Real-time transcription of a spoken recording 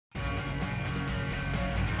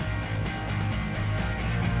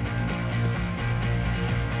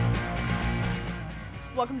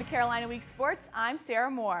Welcome to Carolina Week Sports. I'm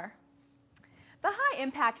Sarah Moore. The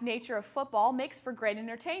high-impact nature of football makes for great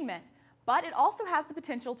entertainment, but it also has the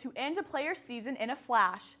potential to end a player's season in a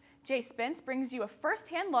flash. Jay Spence brings you a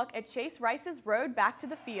first-hand look at Chase Rice's road back to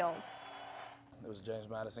the field. It was a James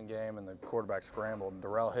Madison game, and the quarterback scrambled, and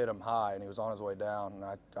Darrell hit him high, and he was on his way down, and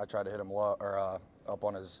I tried to hit him low, up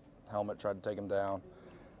on his helmet, tried to take him down,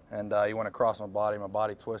 and he went across my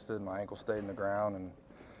body twisted, my ankle stayed in the ground, and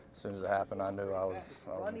as soon as it happened, I knew I was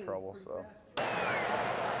in trouble. So,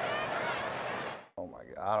 oh my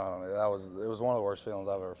God, I don't know. It was one of the worst feelings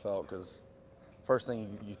I've ever felt, because first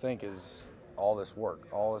thing you think is all this work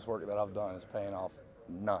that I've done is paying off.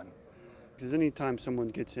 None. Because anytime someone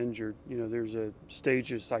gets injured, there's a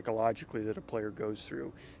stages psychologically that a player goes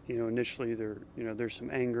through. Initially there's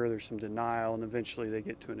some anger, there's some denial, and eventually they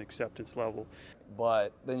get to an acceptance level.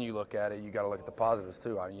 But then you look at it, you got to look at the positives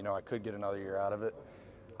too. I could get another year out of it.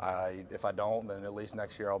 If I don't, then at least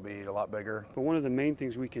next year I'll be a lot bigger. But one of the main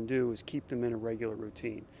things we can do is keep them in a regular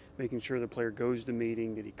routine, making sure the player goes to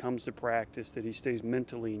meeting, that he comes to practice, that he stays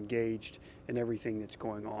mentally engaged in everything that's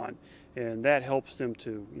going on. And that helps them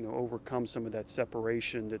to overcome some of that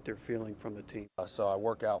separation that they're feeling from the team. So I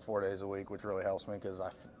work out 4 days a week, which really helps me because I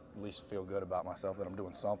at least feel good about myself that I'm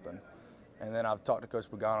doing something. And then I've talked to Coach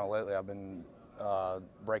Pagano lately. I've been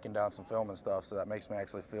breaking down some film and stuff, so that makes me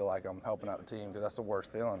actually feel like I'm helping out the team, because that's the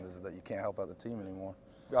worst feeling, is that you can't help out the team anymore.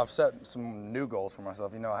 I've set some new goals for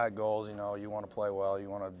myself. I had goals, you want to play well, you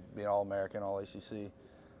want to be an All-American, All-ACC.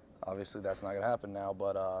 Obviously that's not going to happen now,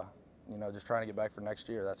 but just trying to get back for next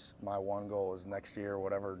year. That's my one goal, is next year,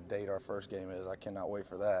 whatever date our first game is. I cannot wait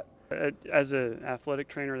for that. As an athletic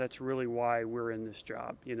trainer, that's really why we're in this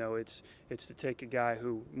job. It's to take a guy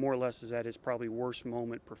who more or less is at his probably worst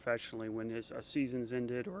moment professionally, when his season's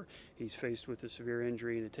ended or he's faced with a severe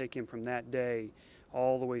injury, and to take him from that day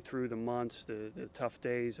all the way through the months, the tough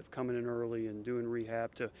days of coming in early and doing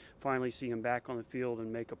rehab, to finally see him back on the field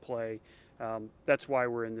and make a play. That's why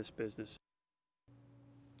we're in this business.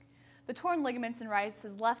 The torn ligaments in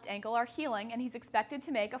Rice's left ankle are healing, and he's expected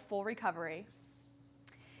to make a full recovery.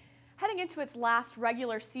 Heading into its last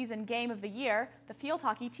regular season game of the year, the field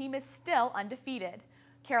hockey team is still undefeated.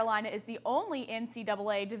 Carolina is the only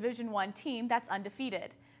NCAA Division I team that's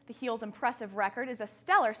undefeated. The Heels' impressive record is a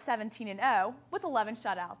stellar 17-0 with 11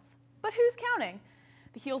 shutouts. But who's counting?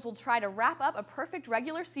 The Heels will try to wrap up a perfect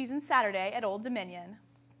regular season Saturday at Old Dominion.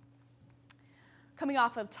 Coming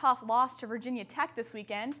off a tough loss to Virginia Tech this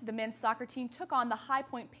weekend, the men's soccer team took on the High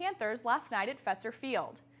Point Panthers last night at Fetzer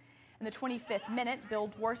Field. In the 25th minute, Bill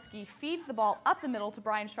Dworsky feeds the ball up the middle to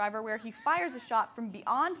Brian Shriver, where he fires a shot from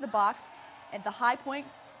beyond the box, and the High Point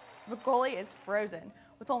goalie is frozen.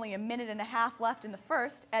 With only a minute and a half left in the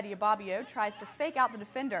first, Eddie Ababio tries to fake out the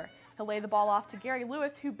defender. He'll lay the ball off to Gary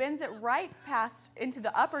Lewis, who bends it right into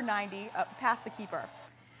the upper 90, past the keeper.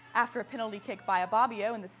 After a penalty kick by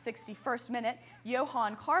Ababio in the 61st minute,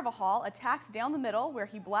 Johan Carvajal attacks down the middle, where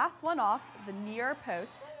he blasts one off the near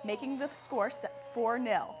post, making the score set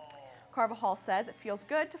 4-0. Carvajal says it feels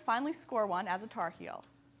good to finally score one as a Tar Heel.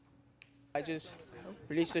 I just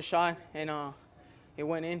released a shot, and it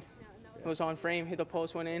went in. It was on frame, hit the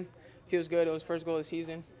post, went in. Feels good. It was first goal of the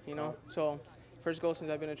season, so first goal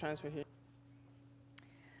since I've been a transfer here.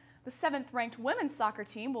 The 7th-ranked women's soccer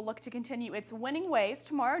team will look to continue its winning ways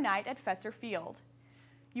tomorrow night at Fetzer Field.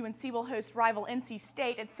 UNC will host rival NC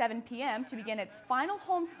State at 7 p.m. to begin its final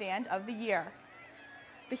homestand of the year.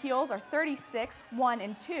 The Heels are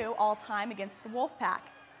 36-1-2 all-time against the Wolfpack.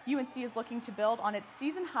 UNC is looking to build on its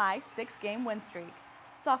season-high 6-game win streak.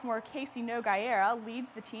 Sophomore Casey Nogueira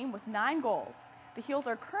leads the team with 9 goals. The Heels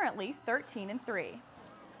are currently 13-3.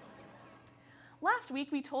 Last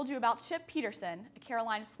week, we told you about Chip Peterson, a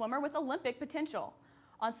Carolina swimmer with Olympic potential.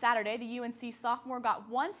 On Saturday, the UNC sophomore got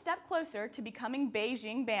one step closer to becoming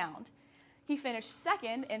Beijing bound. He finished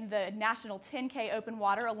second in the National 10K Open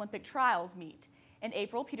Water Olympic Trials meet. In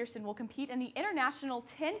April, Peterson will compete in the International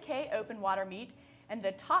 10K Open Water meet, and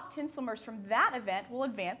the top 10 swimmers from that event will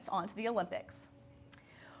advance on to the Olympics.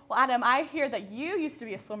 Well, Adam, I hear that you used to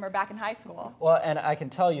be a swimmer back in high school. Well, and I can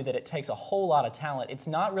tell you that it takes a whole lot of talent. It's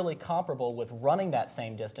not really comparable with running that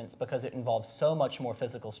same distance, because it involves so much more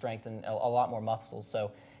physical strength and a lot more muscles.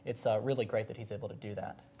 So it's really great that he's able to do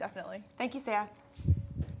that. Definitely. Thank you, Sarah.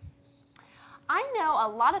 I know a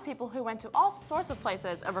lot of people who went to all sorts of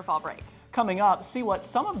places over fall break. Coming up, see what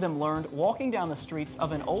some of them learned walking down the streets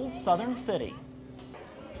of an old southern city.